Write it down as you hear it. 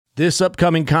This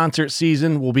upcoming concert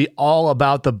season will be all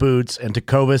about the boots, and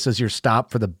Tecovas is your stop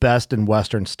for the best in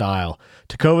Western style.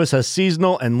 Tecovas has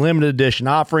seasonal and limited edition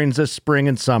offerings this spring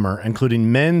and summer,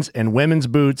 including men's and women's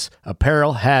boots,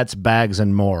 apparel, hats, bags,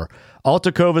 and more. All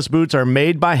Tecovas boots are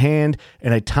made by hand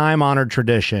in a time-honored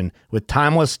tradition with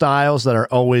timeless styles that are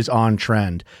always on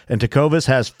trend. And Tecovas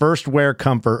has first wear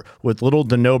comfort with little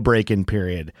to no break-in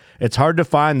period. It's hard to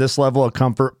find this level of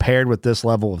comfort paired with this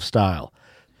level of style.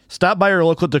 Stop by your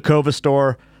local Tecovas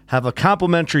store, have a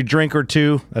complimentary drink or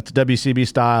two, that's WCB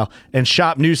style, and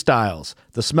shop new styles.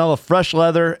 The smell of fresh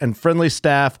leather and friendly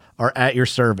staff are at your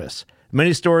service.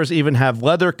 Many stores even have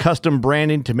leather custom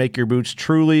branding to make your boots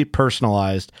truly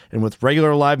personalized. And with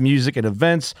regular live music and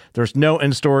events, there's no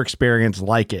in-store experience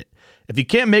like it. If you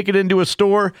can't make it into a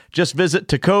store, just visit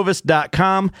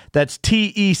tecovas.com. That's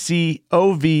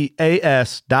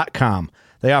TECOVAS.com.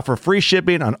 They offer free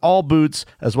shipping on all boots,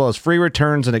 as well as free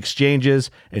returns and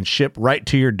exchanges, and ship right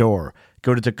to your door.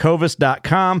 Go to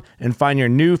tecovas.com and find your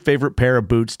new favorite pair of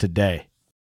boots today.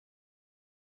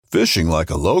 Fishing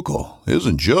like a local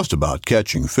isn't just about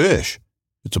catching fish.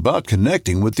 It's about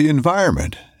connecting with the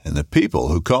environment and the people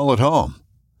who call it home.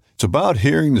 It's about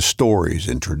hearing the stories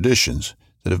and traditions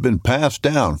that have been passed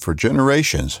down for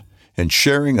generations and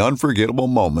sharing unforgettable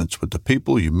moments with the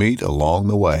people you meet along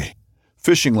the way.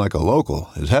 Fishing like a local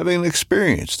is having an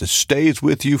experience that stays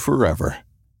with you forever.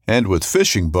 And with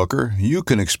Fishing Booker, you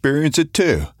can experience it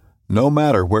too, no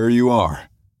matter where you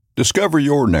are. Discover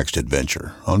your next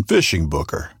adventure on Fishing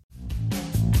Booker.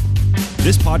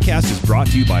 This podcast is brought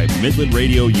to you by Midland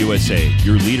Radio USA,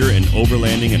 your leader in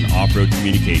overlanding and off-road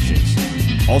communications.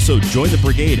 Also, join the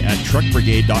brigade at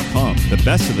truckbrigade.com, the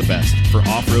best of the best for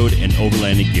off-road and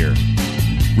overlanding gear.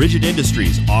 Rigid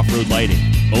Industries Off-Road Lighting.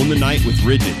 Own the night with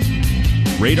Rigid.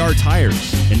 Radar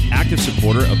Tires, an active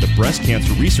supporter of the Breast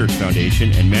Cancer Research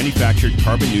Foundation and manufactured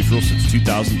carbon neutral since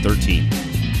 2013.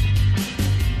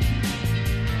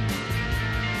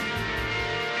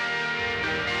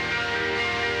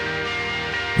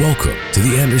 Welcome to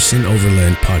the Anderson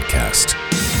Overland Podcast.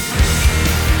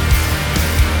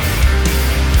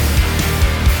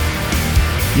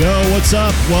 Yo, what's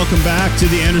up? Welcome back to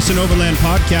the Anderson Overland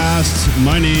Podcast.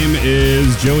 My name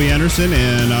is Joey Anderson,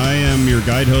 and I am your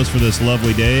guide host for this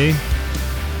lovely day,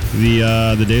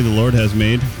 the day the Lord has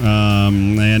made.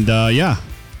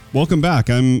 Welcome back.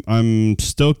 I'm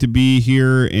stoked to be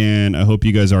here, and I hope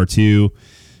you guys are too.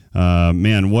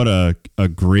 Man, what a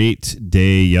great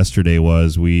day yesterday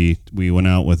was. We went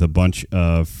out with a bunch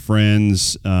of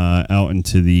friends out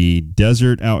into the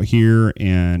desert out here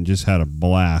and just had a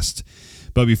blast.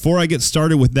 But before I get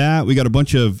started with that, we got a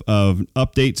bunch of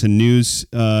updates and news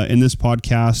in this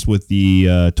podcast with the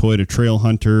Toyota Trail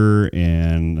Hunter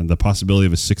and the possibility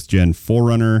of a 6th Gen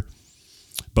 4Runner.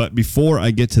 But before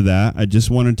I get to that, I just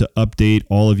wanted to update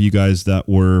all of you guys that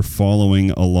were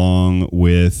following along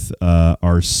with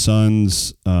our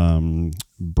son's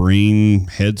brain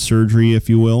head surgery, if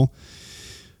you will.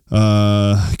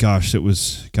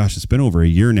 It's been over a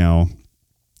year now.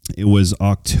 It was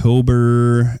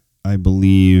October, I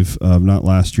believe, not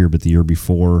last year, but the year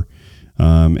before.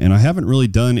 And I haven't really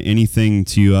done anything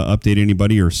to update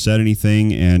anybody or said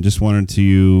anything, and just wanted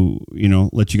to,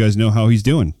 let you guys know how he's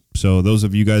doing. So those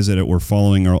of you guys that were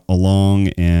following along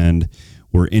and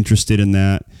were interested in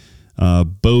that,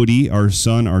 Bodie, our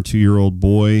son, our 2-year-old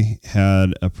boy,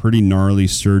 had a pretty gnarly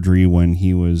surgery when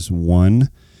he was 1,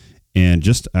 and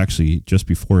just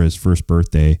before his first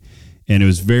birthday. And it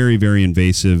was very, very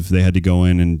invasive. They had to go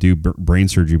in and do brain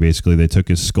surgery, basically. They took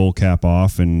his skull cap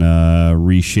off and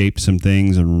reshaped some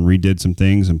things and redid some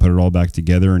things and put it all back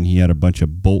together. And he had a bunch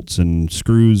of bolts and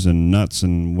screws and nuts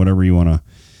and whatever you want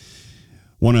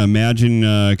to imagine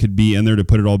could be in there to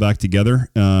put it all back together.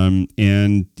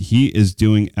 And he is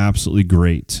doing absolutely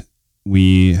great.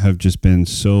 We have just been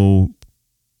so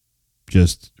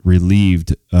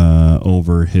relieved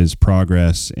over his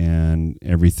progress and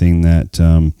everything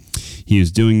that he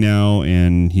is doing now,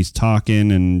 and he's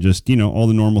talking and just all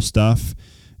the normal stuff.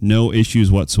 No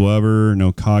issues whatsoever,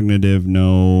 no cognitive,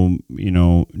 no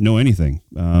anything.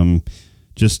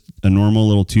 Just a normal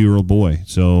little 2-year-old boy.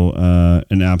 So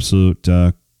an absolute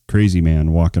crazy man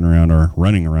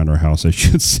running around our house, I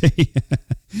should say.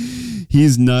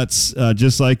 He's nuts,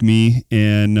 just like me,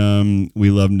 and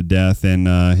we love him to death.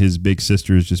 And his big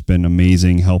sister has just been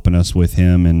amazing helping us with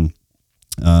him, and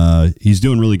he's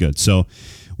doing really good. So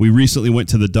we recently went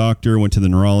to the doctor, went to the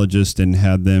neurologist, and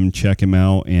had them check him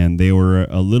out, and they were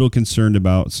a little concerned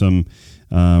about some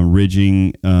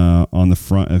ridging on the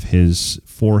front of his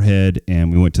forehead,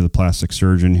 and we went to the plastic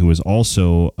surgeon, who was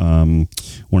also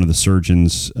one of the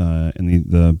surgeons in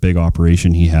the big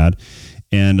operation he had.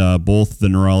 And both the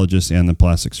neurologist and the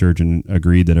plastic surgeon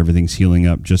agreed that everything's healing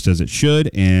up just as it should,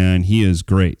 and he is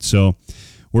great. So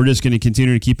we're just going to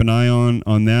continue to keep an eye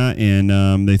on that,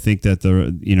 and they think that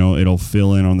it'll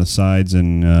fill in on the sides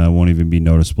and won't even be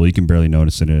noticeable. You can barely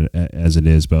notice it as it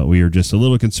is, but we are just a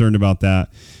little concerned about that.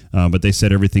 But they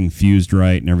said everything fused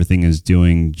right and everything is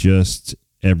doing just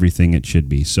everything it should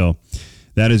be. So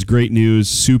that is great news,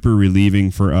 super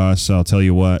relieving for us. I'll tell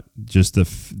you what, just the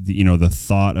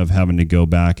thought of having to go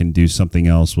back and do something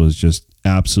else was just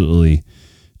absolutely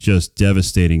just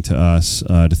devastating to us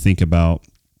to think about.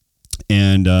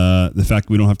 And the fact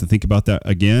that we don't have to think about that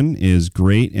again is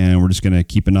great, and we're just going to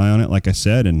keep an eye on it, like I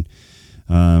said, and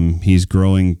he's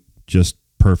growing just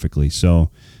perfectly.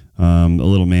 So the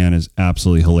little man is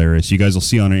absolutely hilarious. You guys will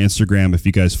see on our Instagram, if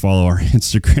you guys follow our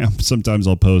Instagram, sometimes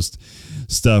I'll post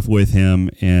stuff with him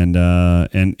and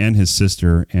his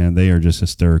sister, and they are just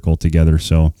hysterical together.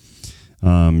 So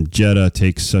Jetta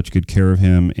takes such good care of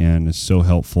him and is so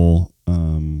helpful,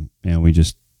 and we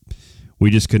just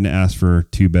couldn't ask for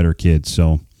two better kids.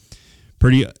 So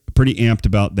pretty amped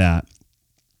about that.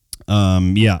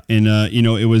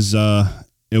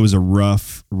 It was a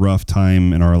rough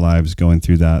time in our lives going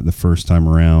through that the first time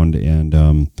around.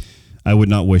 And I would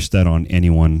not wish that on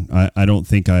anyone. I don't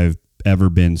think I've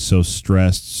ever been so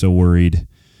stressed, so worried.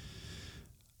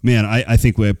 Man, I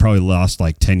think we probably lost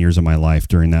like 10 years of my life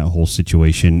during that whole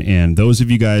situation. And those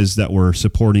of you guys that were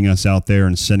supporting us out there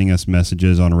and sending us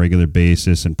messages on a regular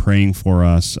basis and praying for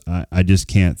us, I just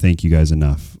can't thank you guys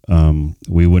enough.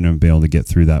 We wouldn't have been able to get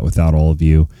through that without all of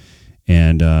you.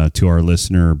 And to our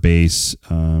listener base,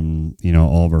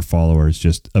 all of our followers,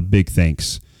 just a big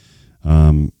thanks.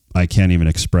 I can't even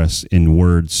express in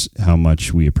words how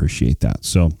much we appreciate that.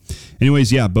 So anyways,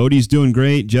 yeah, Bodie's doing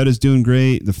great. Jetta's doing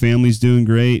great. The family's doing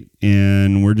great.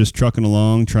 And we're just trucking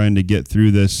along, trying to get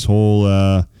through this whole,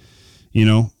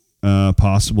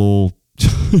 possible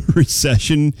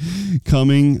recession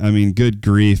coming. I mean, good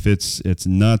grief. It's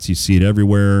nuts. You see it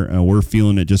everywhere. We're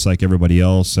feeling it just like everybody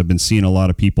else. I've been seeing a lot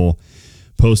of people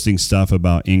posting stuff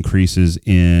about increases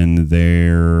in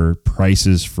their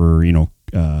prices for,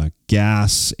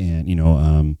 gas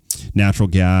and, natural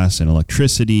gas and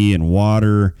electricity and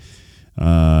water.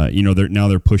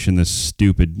 They're pushing this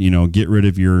stupid, get rid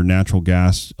of your natural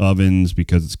gas ovens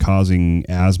because it's causing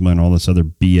asthma and all this other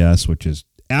BS, which is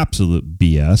absolute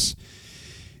BS.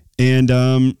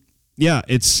 And,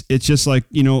 it's just like,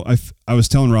 I was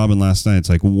telling Robin last night, it's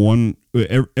like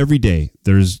every day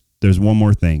there's one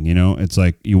more thing, it's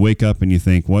like you wake up and you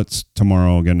think, what's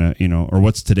tomorrow gonna, or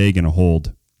what's today gonna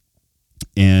hold?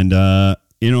 And,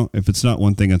 if it's not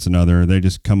one thing, it's another. They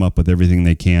just come up with everything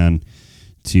they can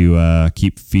to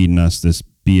keep feeding us this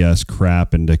BS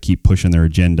crap and to keep pushing their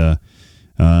agenda.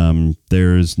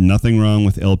 There's nothing wrong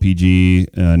with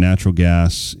LPG, natural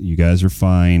gas. You guys are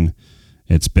fine.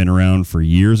 It's been around for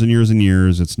years and years and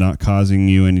years. It's not causing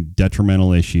you any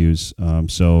detrimental issues.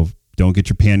 So don't get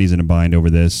your panties in a bind over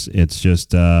this. It's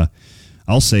just, I'll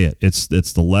say it. It's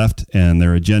the left and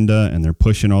their agenda, and they're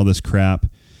pushing all this crap.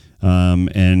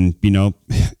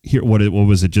 Here, what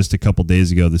was it just a couple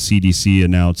days ago? The CDC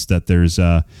announced that there's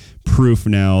proof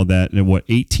now that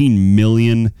 18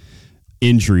 million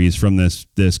injuries from this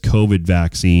COVID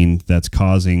vaccine that's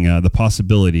causing the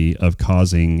possibility of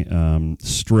causing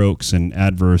strokes and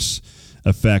adverse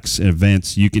effects and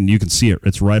events. You can see it.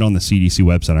 It's right on the CDC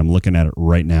website. I'm looking at it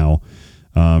right now.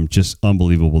 Just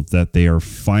unbelievable that they are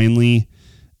finally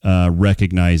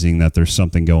recognizing that there's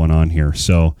something going on here.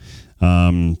 So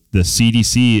the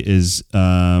CDC is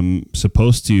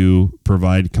supposed to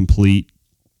provide complete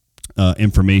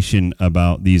information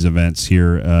about these events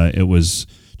here. It was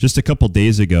just a couple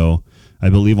days ago, I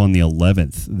believe on the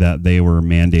 11th, that they were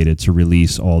mandated to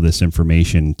release all this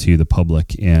information to the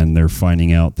public. And they're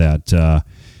finding out that,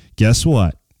 guess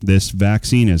what? This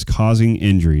vaccine is causing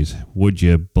injuries. Would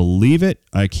you believe it?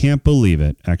 I can't believe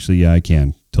it. Actually, yeah, I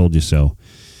can. Told you so.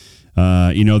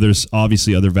 There's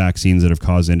obviously other vaccines that have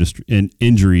caused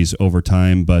injuries over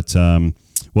time, but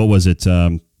what was it?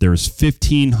 There was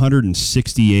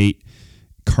 1,568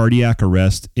 cardiac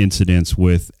arrest incidents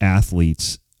with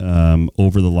athletes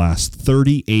over the last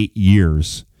 38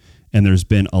 years, and there's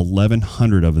been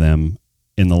 1,100 of them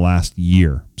in the last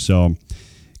year. So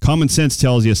common sense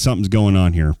tells you something's going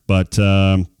on here, but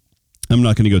I'm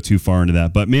not going to go too far into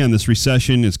that. But man, this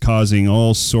recession is causing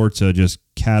all sorts of just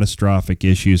catastrophic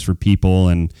issues for people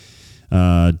and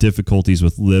difficulties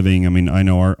with living. I mean, I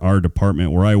know our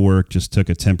department where I work just took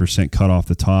a 10% cut off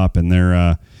the top, and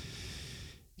they're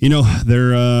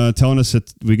They're telling us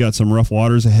that we got some rough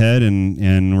waters ahead,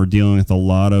 and we're dealing with a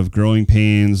lot of growing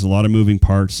pains, a lot of moving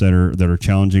parts that are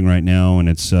challenging right now, and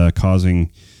it's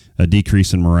causing a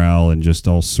decrease in morale and just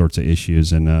all sorts of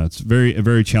issues. And it's a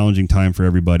very challenging time for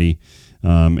everybody.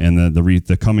 And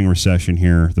the coming recession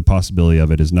here, the possibility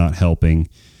of it is not helping.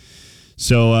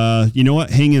 So you know what?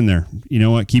 Hang in there. You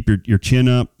know what? Keep your chin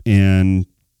up and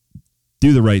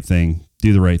do the right thing.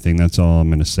 Do the right thing. That's all I'm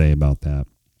going to say about that.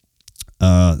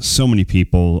 So many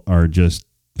people are just,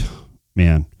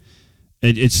 man,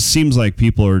 it just seems like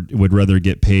people would rather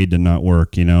get paid to not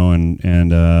work,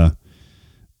 and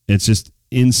it's just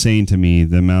insane to me,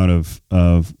 the amount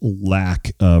of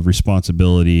lack of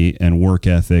responsibility and work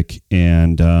ethic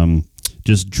and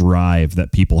just drive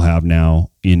that people have now,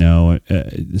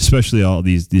 especially all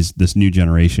this new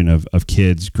generation of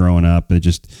kids growing up, and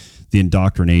just the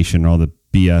indoctrination, all the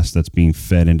BS that's being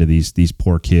fed into these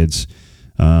poor kids.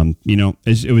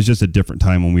 It was just a different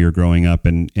time when we were growing up.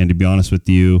 And to be honest with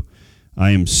you,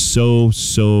 I am so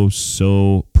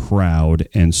proud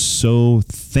and so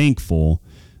thankful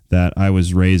that I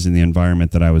was raised in the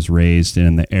environment that I was raised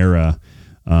in the era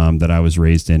that I was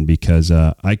raised in, because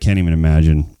I can't even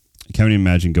imagine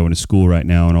going to school right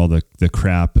now and all the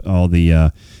crap, all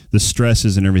the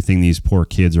stresses and everything these poor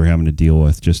kids are having to deal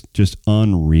with. Just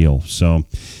unreal. So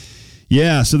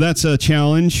yeah, so that's a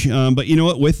challenge. But you know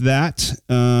what? With that,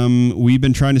 we've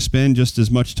been trying to spend just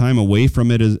as much time away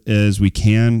from it as we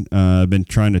can. I've been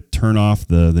trying to turn off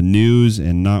the news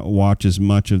and not watch as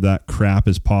much of that crap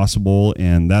as possible.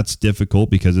 And that's difficult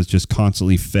because it's just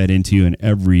constantly fed into you in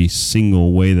every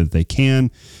single way that they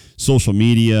can. Social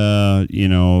media,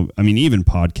 even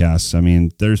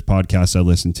podcasts. There's podcasts I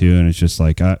listen to, and it's just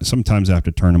like, sometimes I have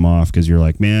to turn them off because you're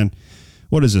like, man,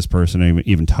 what is this person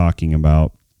even talking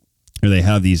about? Or they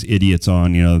have these idiots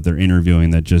on, that they're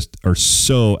interviewing that just are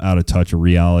so out of touch of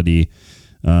reality,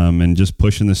 and just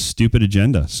pushing this stupid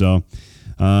agenda. So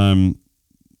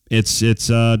it's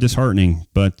disheartening,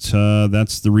 but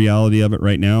that's the reality of it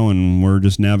right now, and we're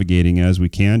just navigating as we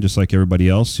can, just like everybody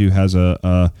else who has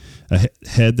a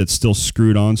head that's still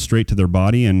screwed on straight to their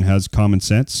body and has common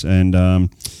sense. And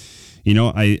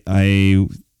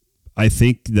I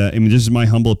think that, this is my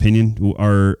humble opinion,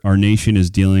 our nation is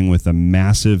dealing with a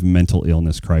massive mental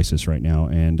illness crisis right now.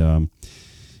 And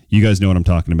you guys know what I'm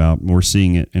talking about. We're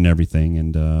seeing it in everything.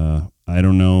 And I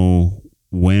don't know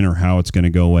when or how it's going to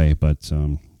go away, but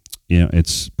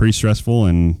it's pretty stressful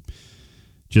and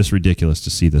just ridiculous to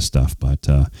see this stuff. But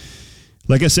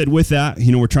like I said, with that,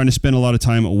 we're trying to spend a lot of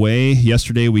time away.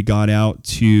 Yesterday, we got out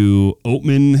to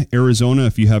Oatman, Arizona.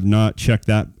 If you have not checked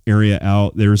that area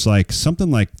out, there's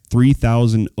something like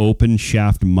 3,000 open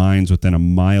shaft mines within a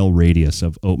mile radius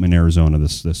of Oatman, Arizona,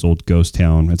 this old ghost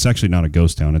town. It's actually not a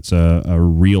ghost town. It's a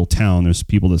real town. There's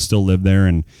people that still live there,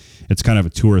 and it's kind of a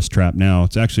tourist trap now.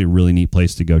 It's actually a really neat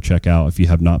place to go check out if you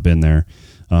have not been there.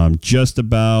 Just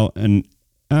about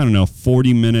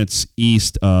 40 minutes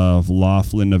east of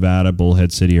Laughlin, Nevada,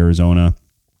 Bullhead City, Arizona.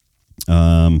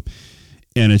 And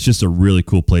it's just a really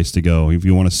cool place to go. If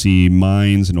you want to see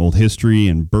mines and old history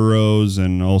and burrows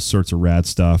and all sorts of rad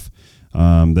stuff,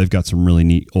 they've got some really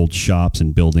neat old shops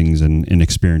and buildings and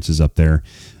experiences up there.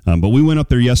 But we went up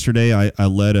there yesterday. I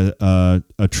led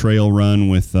a trail run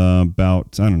with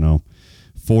about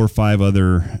 4 or 5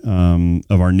 other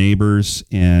of our neighbors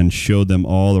and showed them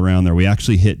all around there. We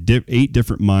actually hit 8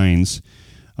 different mines.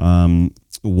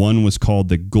 One was called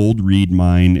the Gold Reed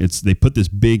Mine. They put this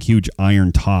big, huge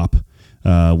iron top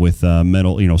with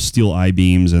metal, steel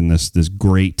I-beams and this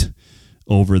grate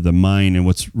over the mine. And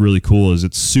what's really cool is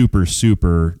it's super,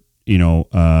 super,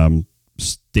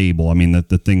 stable.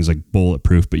 The thing's like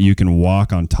bulletproof, but you can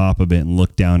walk on top of it and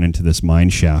look down into this mine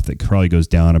shaft that probably goes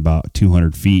down about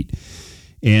 200 feet.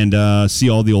 And see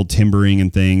all the old timbering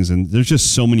and things. And there's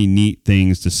just so many neat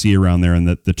things to see around there. And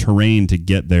the terrain to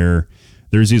get there,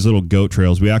 there's these little goat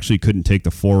trails. We actually couldn't take the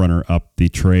 4Runner up the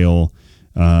trail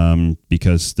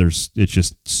because it's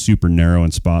just super narrow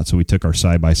in spots. So we took our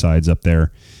side-by-sides up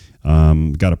there,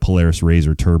 got a Polaris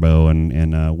RZR Turbo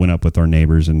and went up with our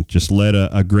neighbors and just led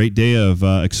a great day of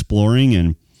exploring.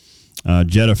 And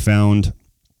Jetta found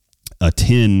a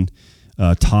tin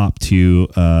top to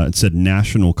it said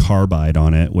National Carbide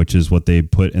on it, which is what they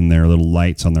put in their little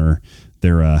lights on their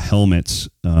helmets,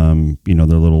 their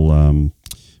little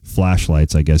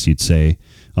flashlights, I guess you'd say,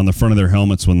 on the front of their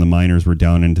helmets when the miners were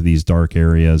down into these dark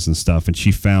areas and stuff. And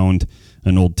she found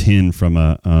an old tin from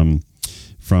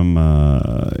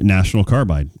National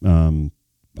Carbide.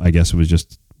 I guess it was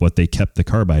just what they kept the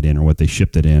carbide in or what they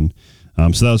shipped it in.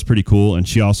 So that was pretty cool. And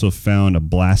she also found a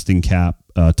blasting cap,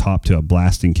 top to a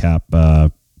blasting cap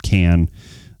can.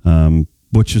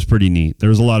 which is pretty neat.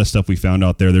 There's a lot of stuff we found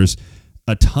out there. There's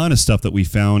a ton of stuff that we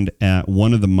found at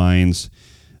one of the mines.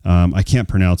 I can't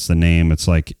pronounce the name. It's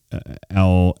like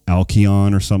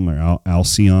Alcyon or something, or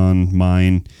Alcyon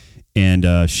mine.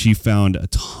 And she found a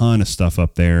ton of stuff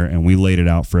up there, and we laid it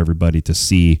out for everybody to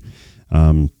see.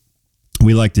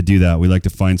 We like to do that. We like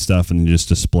to find stuff and just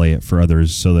display it for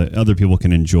others so that other people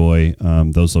can enjoy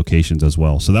those locations as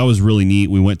well. So that was really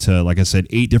neat. We went to, like I said,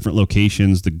 8 different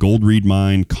locations: the Gold Reed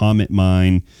Mine, Comet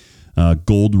Mine,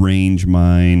 Gold Range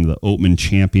Mine, the Oatman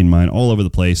Champion Mine, all over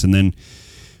the place. And then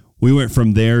we went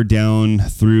from there down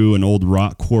through an old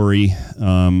rock quarry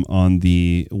on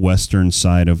the western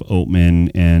side of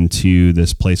Oatman and to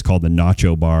this place called the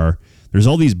Nacho Bar. There's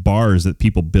all these bars that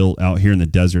people built out here in the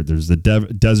desert. There's the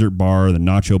Desert Bar, the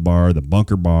Nacho Bar, the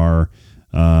Bunker Bar,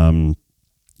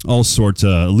 all sorts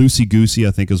of. Loosey Goosey,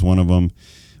 I think, is one of them.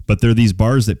 But they're these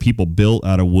bars that people built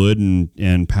out of wood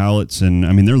and pallets. And,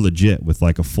 I mean, they're legit with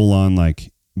like a full-on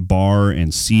like bar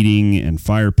and seating and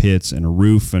fire pits and a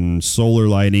roof and solar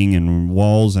lighting and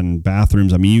walls and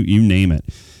bathrooms. I mean, you name it.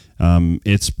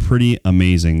 It's pretty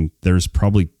amazing. There's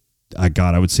probably, I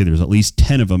would say there's at least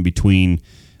 10 of them between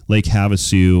Lake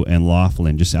Havasu and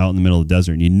Laughlin, just out in the middle of the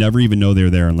desert. And you never even know they're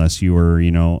there unless you were,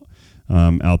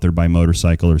 out there by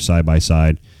motorcycle or side by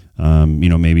side.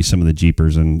 Maybe some of the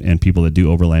Jeepers and people that do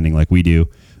overlanding like we do.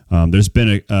 There's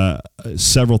been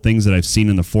several things that I've seen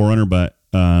in the 4Runner, but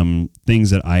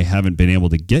things that I haven't been able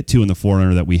to get to in the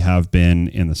 4Runner that we have been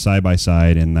in the side by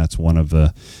side. And that's one of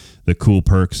the cool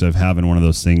perks of having one of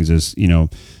those things is,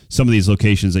 some of these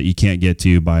locations that you can't get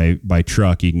to by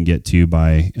truck, you can get to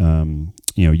by,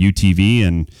 UTV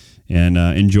and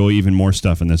enjoy even more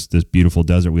stuff in this beautiful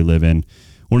desert we live in.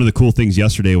 One of the cool things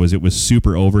yesterday was it was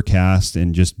super overcast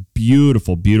and just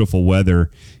beautiful, beautiful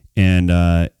weather. And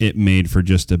it made for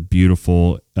just a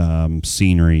beautiful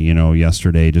scenery,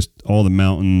 yesterday, just all the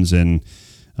mountains and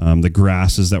the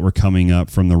grasses that were coming up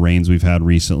from the rains we've had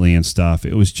recently and stuff.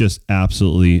 It was just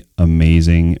absolutely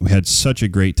amazing. We had such a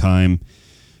great time.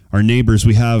 Our neighbors,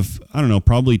 we have,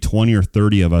 probably 20 or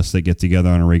 30 of us that get together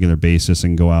on a regular basis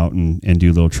and go out and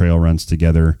do little trail runs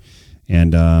together.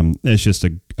 And it's just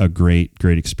a great,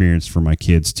 great experience for my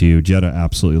kids too. Jetta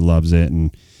absolutely loves it.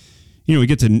 And, we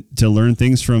get to learn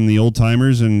things from the old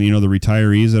timers and, the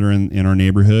retirees that are in our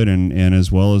neighborhood and as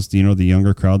well as, the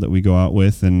younger crowd that we go out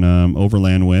with and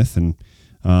overland with. And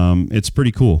it's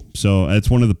pretty cool. So it's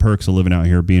one of the perks of living out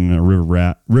here, being a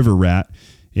river rat.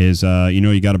 Is,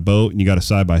 you got a boat and you got a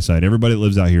side-by-side. Everybody that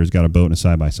lives out here has got a boat and a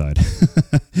side-by-side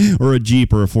or a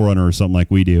Jeep or a 4Runner or something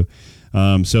like we do.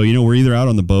 So, we're either out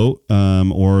on the boat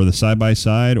or the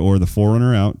side-by-side or the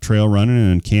 4Runner out trail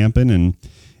running and camping. And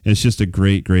it's just a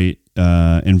great, great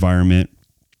environment.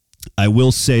 I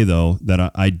will say, though,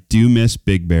 that I do miss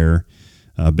Big Bear.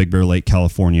 Big Bear Lake,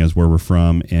 California is where we're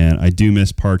from. And I do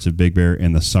miss parts of Big Bear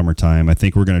in the summertime. I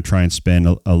think we're going to try and spend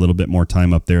a little bit more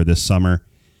time up there this summer.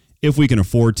 If we can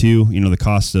afford to, the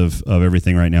cost of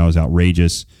everything right now is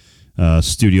outrageous.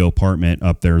 Studio apartment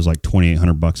up there is like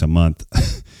 $2,800 a month,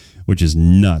 which is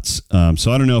nuts.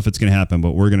 So I don't know if it's going to happen,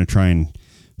 but we're going to try and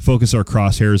focus our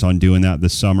crosshairs on doing that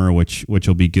this summer, which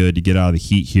will be good to get out of the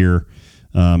heat here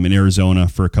in Arizona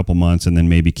for a couple months, and then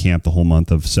maybe camp the whole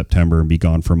month of September and be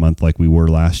gone for a month like we were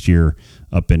last year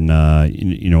up in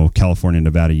California,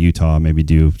 Nevada, Utah. Maybe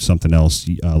do something else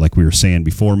like we were saying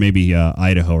before, maybe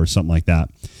Idaho or something like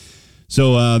that.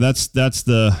 So that's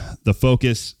the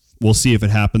focus. We'll see if it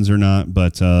happens or not,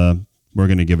 but we're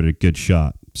going to give it a good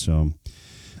shot. So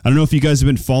I don't know if you guys have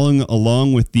been following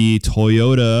along with the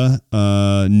Toyota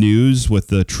news with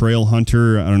the Trail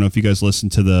Hunter. I don't know if you guys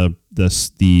listened to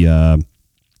the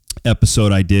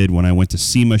episode I did when I went to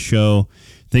SEMA show.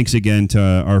 Thanks again to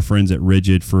our friends at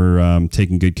Rigid for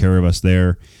taking good care of us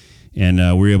there. And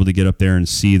we were able to get up there and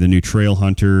see the new Trail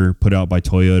Hunter put out by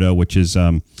Toyota, which is...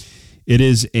 It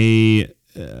is a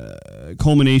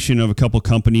culmination of a couple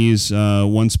companies,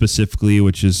 one specifically,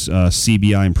 which is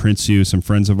CBI and Prinsu, some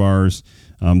friends of ours.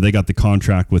 They got the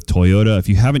contract with Toyota. If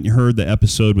you haven't heard the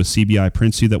episode with CBI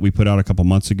Prinsu that we put out a couple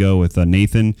months ago with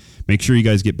Nathan, make sure you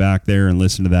guys get back there and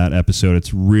listen to that episode.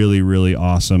 It's really, really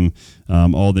awesome.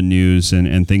 All the news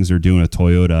and things they're doing at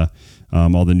Toyota,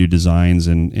 all the new designs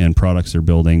and products they're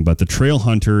building. But the Trail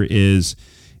Hunter is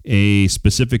a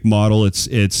specific model.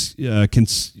 It's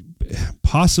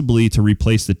possibly to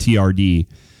replace the TRD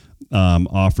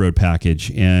off-road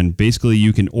package, and basically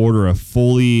you can order a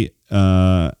fully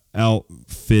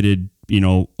outfitted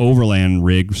overland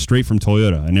rig straight from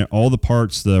Toyota, and all the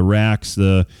parts, the racks,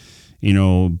 the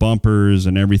bumpers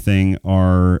and everything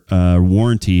are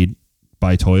warranted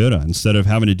by Toyota instead of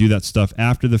having to do that stuff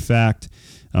after the fact.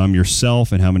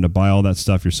 yourself and having to buy all that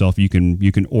stuff yourself. You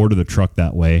can order the truck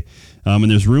that way.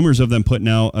 And there's rumors of them putting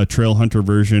out a Trail Hunter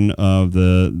version of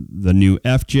the new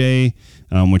FJ,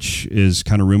 which is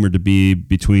kind of rumored to be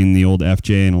between the old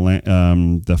FJ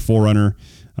and the 4Runner.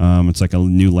 It's like a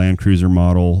new Land Cruiser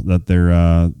model that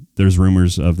there's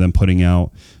rumors of them putting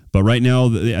out. But right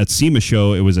now at SEMA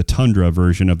show, it was a Tundra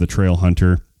version of the Trail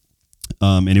Hunter.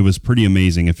 And it was pretty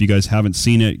amazing. If you guys haven't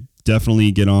seen it,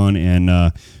 definitely get on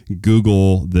and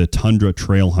Google the Tundra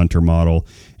Trail Hunter model,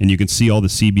 and you can see all the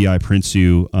CBI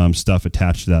Prinsu stuff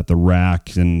attached to that, the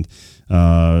rack and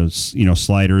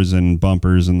sliders and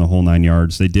bumpers and the whole 9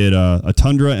 yards. They did a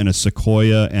Tundra and a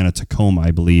Sequoia and a Tacoma,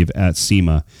 I believe, at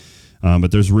SEMA.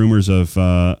 But there's rumors of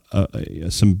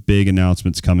some big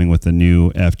announcements coming with the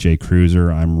new FJ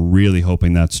Cruiser. I'm really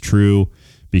hoping that's true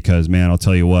because, man, I'll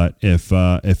tell you what, if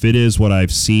it is what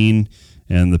I've seen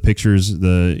and the pictures,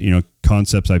 the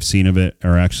concepts I've seen of it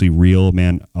are actually real,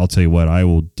 man, I'll tell you what, I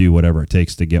will do whatever it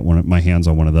takes to get my hands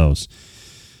on one of those.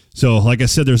 So, like I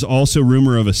said, there's also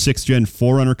rumor of a 6th Gen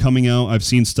 4Runner coming out. I've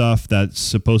seen stuff that's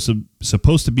supposed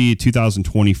to be a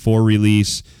 2024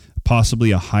 release,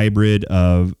 possibly a hybrid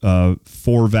of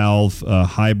 4-valve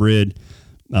hybrid,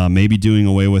 maybe doing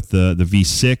away with the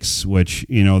V6, which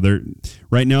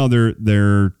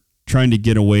they're trying to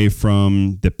get away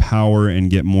from the power and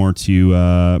get more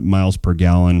to miles per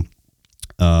gallon.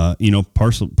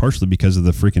 Partially because of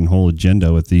the freaking whole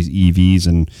agenda with these EVs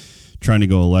and trying to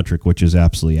go electric, which is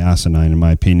absolutely asinine in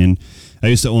my opinion. I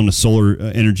used to own a solar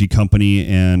energy company,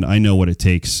 and I know what it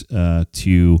takes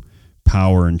to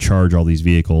power and charge all these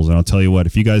vehicles. And I'll tell you what,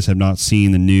 if you guys have not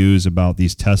seen the news about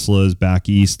these Teslas back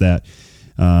east that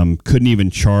couldn't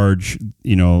even charge,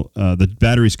 the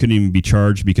batteries couldn't even be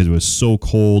charged because it was so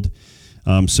cold.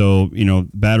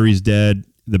 Battery's dead.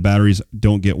 The batteries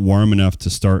don't get warm enough to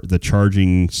start the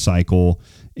charging cycle,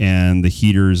 and the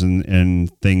heaters and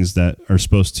things that are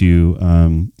supposed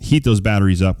to heat those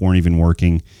batteries up weren't even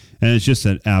working. And it's just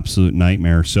an absolute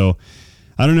nightmare. So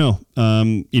I don't know.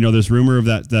 There's rumor of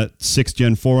that 6th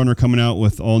Gen 4Runner coming out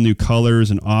with all new colors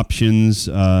and options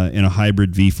in a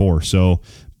hybrid V4.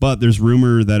 But there's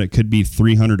rumor that it could be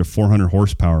 300 to 400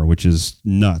 horsepower, which is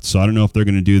nuts. So I don't know if they're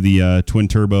going to do the twin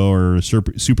turbo or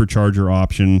supercharger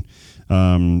option,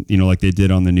 like they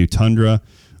did on the new Tundra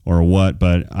or what.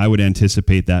 But I would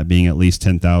anticipate that being at least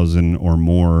 10,000 or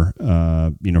more,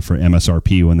 for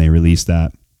MSRP when they release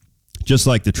that. Just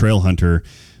like the Trail Hunter,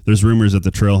 there's rumors that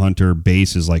the Trail Hunter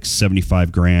base is like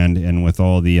 $75,000, and with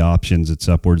all the options, it's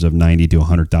upwards of $90,000 to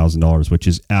 $100,000, which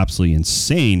is absolutely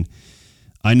insane.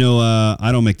 I know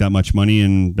I don't make that much money,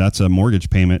 and that's a mortgage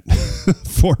payment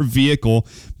for a vehicle.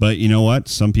 But you know what?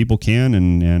 Some people can,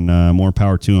 and more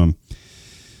power to them.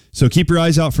 So keep your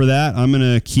eyes out for that. I'm going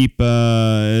to keep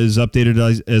as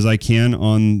updated as I can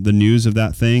on the news of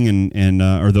that thing and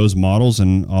or those models,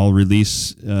 and I'll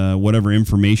release whatever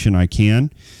information I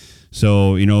can.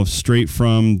 So, straight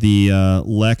from the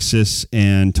Lexus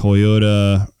and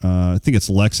Toyota, I think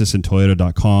it's Lexus and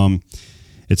Toyota.com.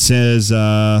 It says,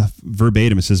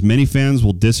 verbatim, it says, many fans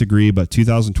will disagree, but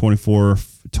 2024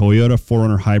 Toyota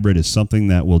 4Runner Hybrid is something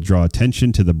that will draw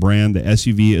attention to the brand. The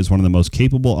SUV is one of the most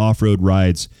capable off-road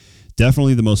rides,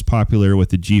 definitely the most popular with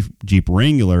the Jeep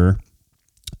Wrangler.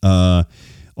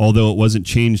 Although it wasn't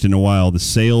changed in a while, the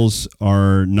sales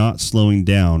are not slowing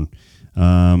down.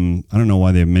 I don't know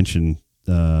why they mentioned,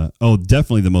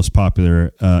 definitely the most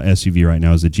popular SUV right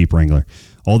now is the Jeep Wrangler.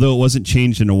 Although it wasn't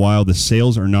changed in a while, the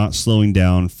sales are not slowing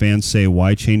down. Fans say,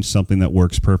 why change something that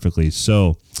works perfectly?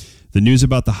 So the news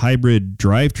about the hybrid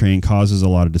drivetrain causes a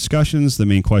lot of discussions. The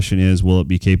main question is, will it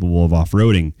be capable of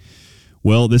off-roading?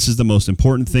 Well, this is the most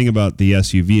important thing about the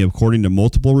SUV. According to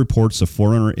multiple reports, the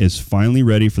 4Runner is finally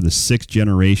ready for the 6th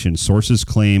generation. Sources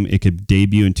claim it could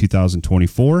debut in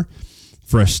 2024.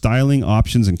 Fresh styling,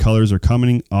 options, and colors are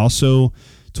coming. Also,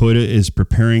 Toyota is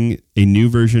preparing a new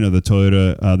version of the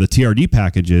TRD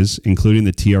packages, including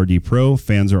the TRD Pro.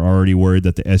 Fans are already worried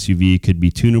that the SUV could be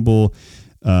tunable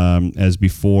as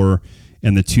before,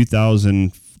 and the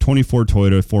 2024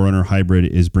 Toyota 4Runner Hybrid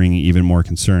is bringing even more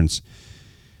concerns.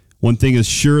 One thing is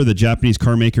sure, the Japanese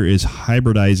car maker is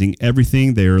hybridizing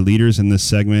everything. They are leaders in this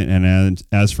segment,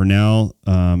 and for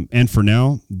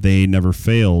now, they never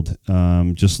failed.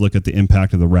 Just look at the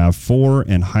impact of the RAV4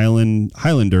 and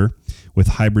Highlander with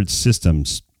hybrid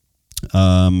systems.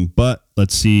 But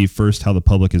let's see first how the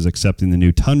public is accepting the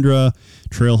new Tundra,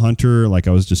 Trail Hunter, like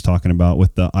I was just talking about,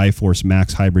 with the iForce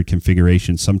Max hybrid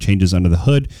configuration. Some changes under the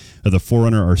hood of the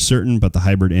 4Runner are certain, but the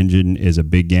hybrid engine is a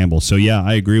big gamble. So yeah,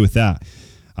 I agree with that.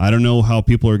 I don't know how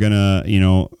people are going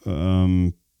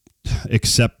to,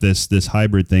 accept this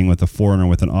hybrid thing with a 4Runner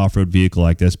with an off-road vehicle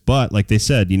like this. But like they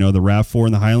said, the RAV4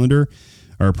 and the Highlander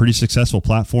are pretty successful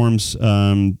platforms,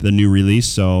 the new release.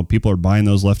 So people are buying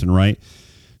those left and right.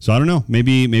 So I don't know.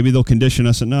 Maybe they'll condition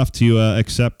us enough to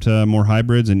accept more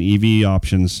hybrids and EV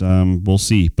options. We'll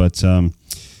see. But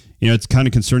it's kind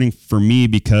of concerning for me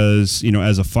because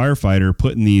as a firefighter,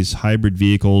 putting these hybrid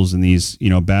vehicles and these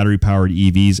battery powered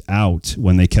EVs out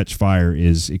when they catch fire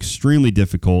is extremely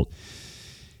difficult.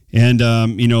 And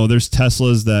there's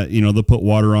Teslas that they'll put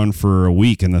water on for a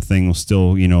week and the thing will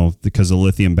still because of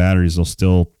lithium batteries, they'll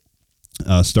still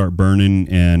start burning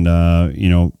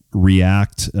and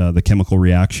react the chemical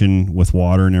reaction with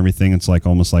water and everything. It's like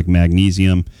almost like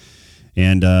magnesium,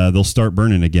 and they'll start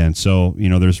burning again. So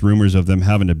there's rumors of them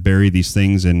having to bury these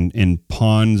things in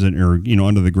ponds or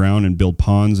under the ground and build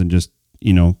ponds and just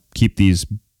keep these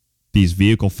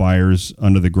vehicle fires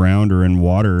under the ground or in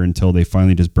water until they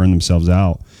finally just burn themselves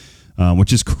out,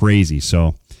 which is crazy.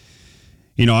 So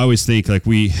I always think like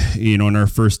we, in our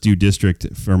first due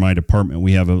district for my department,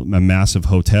 we have a massive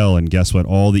hotel, and guess what?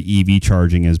 All the EV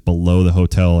charging is below the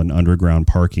hotel and underground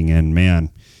parking. And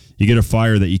man, you get a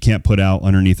fire that you can't put out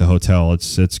underneath the hotel.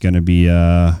 It's going to be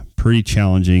pretty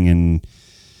challenging. And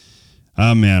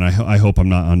man, I hope I'm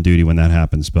not on duty when that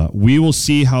happens, but we will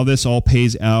see how this all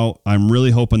pays out. I'm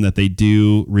really hoping that they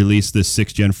do release this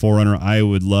 6th gen 4Runner. I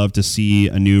would love to see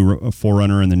a new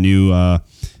 4Runner and the new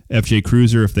FJ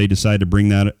Cruiser if they decide to bring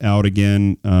that out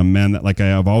again. Man, that, like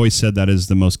I've always said, that is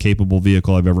the most capable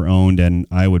vehicle I've ever owned, and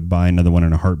I would buy another one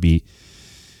in a heartbeat.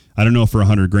 I don't know for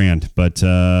 $100,000, but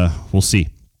we'll see.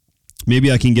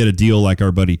 Maybe I can get a deal like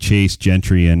our buddy Chase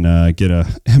Gentry and get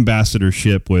a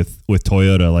ambassadorship with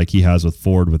Toyota like he has with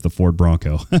Ford with the Ford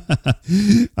Bronco.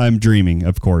 I'm dreaming,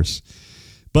 of course.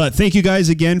 But thank you guys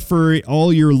again for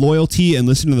all your loyalty and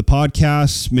listening to the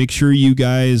podcast. Make sure you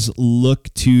guys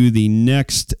look to the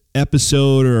next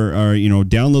episode or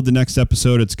download the next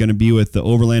episode. It's going to be with the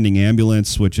Overlanding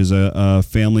Ambulance, which is a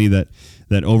family that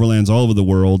overlands all over the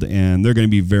world, and they're going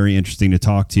to be very interesting to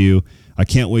talk to. I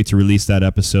can't wait to release that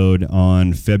episode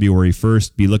on February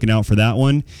 1st. Be looking out for that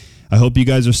one. I hope you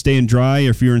guys are staying dry.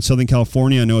 If you're in Southern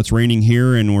California, I know it's raining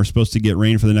here, and we're supposed to get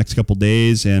rain for the next couple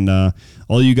days. And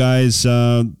all you guys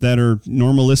that are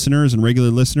normal listeners and regular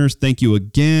listeners, thank you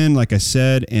again, like I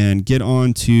said, and get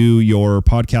on to your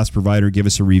podcast provider. Give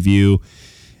us a review.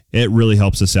 It really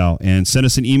helps us out. And send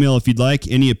us an email if you'd like.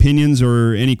 Any opinions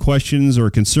or any questions or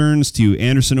concerns to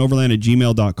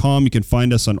andersonoverland@gmail.com. You can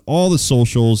find us on all the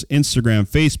socials, Instagram,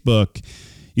 Facebook,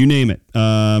 you name it.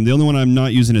 The only one I'm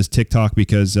not using is TikTok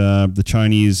because the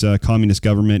Chinese communist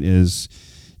government is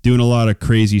doing a lot of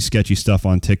crazy, sketchy stuff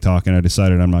on TikTok, and I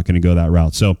decided I'm not going to go that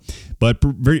route. So, but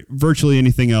virtually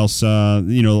anything else, all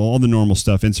the normal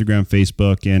stuff, Instagram,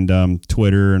 Facebook, and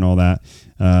Twitter and all that,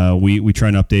 we try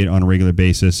and update on a regular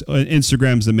basis.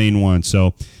 Instagram's the main one.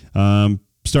 So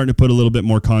starting to put a little bit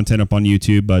more content up on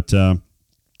YouTube, but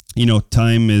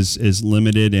time is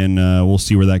limited, and we'll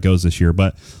see where that goes this year.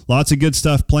 But lots of good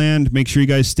stuff planned. Make sure you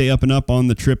guys stay up and up on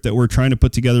the trip that we're trying to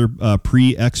put together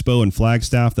pre-Expo and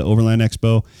Flagstaff, the Overland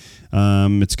Expo.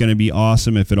 It's going to be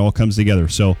awesome if it all comes together.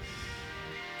 So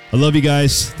I love you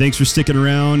guys. Thanks for sticking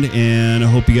around, and I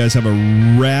hope you guys have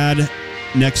a rad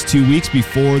next 2 weeks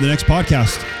before the next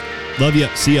podcast. Love you.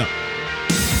 See ya.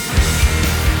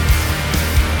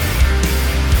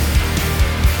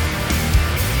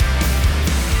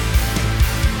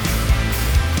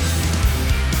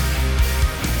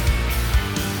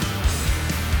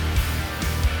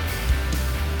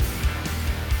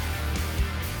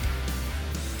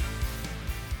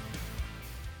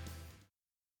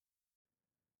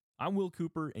 I'm Will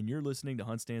Cooper, and you're listening to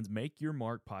HuntStand's Make Your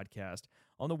Mark podcast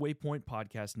on the Waypoint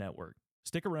Podcast Network.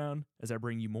 Stick around as I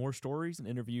bring you more stories and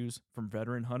interviews from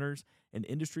veteran hunters and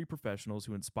industry professionals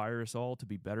who inspire us all to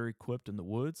be better equipped in the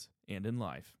woods and in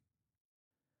life.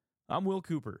 I'm Will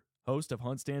Cooper, host of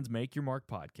HuntStand's Make Your Mark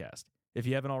podcast. If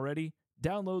you haven't already,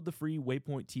 download the free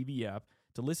Waypoint TV app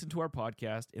to listen to our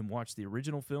podcast and watch the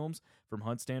original films from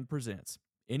HuntStand Presents,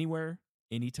 anywhere,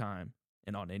 anytime,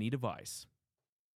 and on any device.